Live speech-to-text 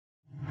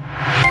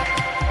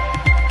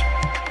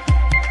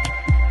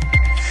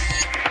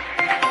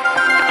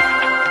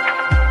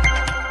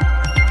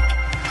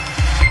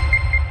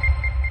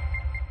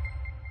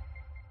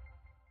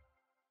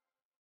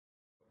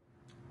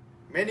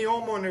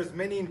homeowners,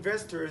 many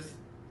investors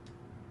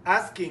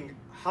asking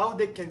how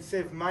they can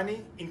save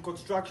money in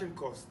construction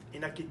costs,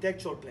 in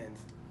architectural plans.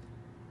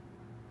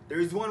 There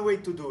is one way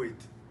to do it.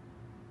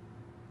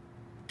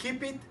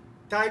 Keep it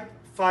type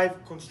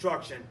 5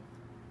 construction.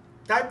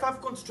 Type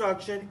 5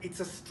 construction, it's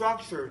a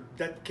structure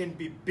that can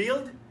be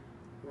built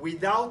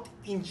without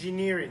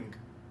engineering,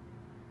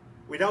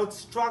 without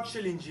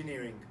structural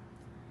engineering.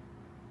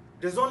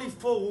 There's only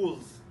 4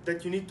 rules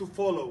that you need to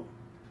follow.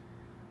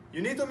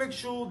 You need to make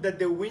sure that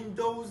the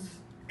windows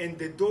and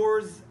the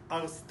doors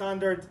are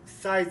standard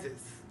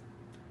sizes,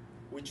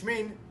 which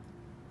means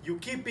you're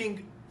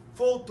keeping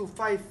 4 to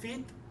 5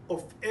 feet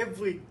of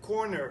every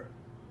corner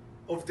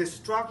of the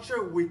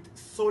structure with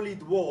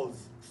solid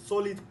walls,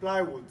 solid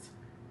plywood.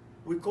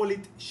 We call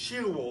it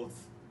shear walls.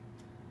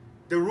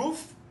 The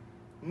roof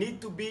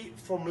need to be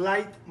from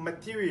light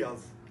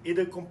materials,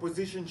 either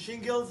composition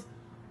shingles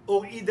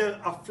or either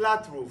a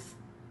flat roof.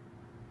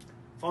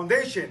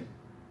 Foundation,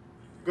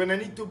 gonna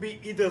need to be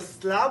either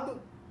slab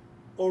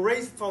or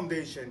raised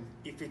foundation.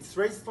 If it's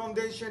raised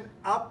foundation,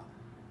 up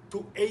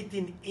to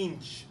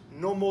 18-inch,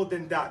 no more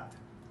than that.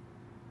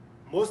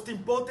 Most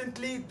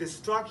importantly, the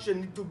structure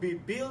need to be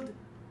built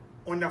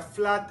on a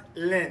flat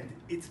land.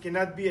 It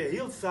cannot be a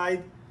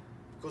hillside,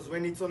 because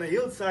when it's on a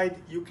hillside,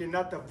 you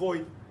cannot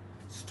avoid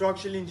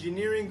structural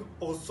engineering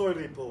or soil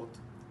report.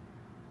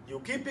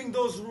 You're keeping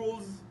those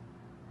rules,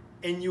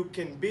 and you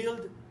can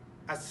build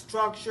a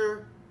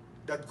structure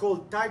that's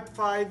called type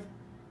 5.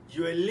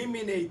 You're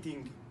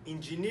eliminating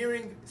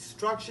engineering,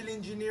 structural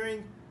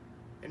engineering,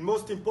 and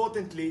most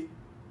importantly,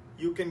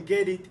 you can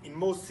get it in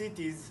most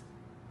cities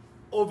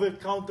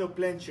over-counter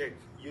plan check.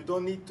 You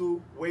don't need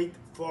to wait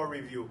for a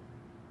review.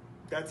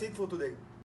 That's it for today.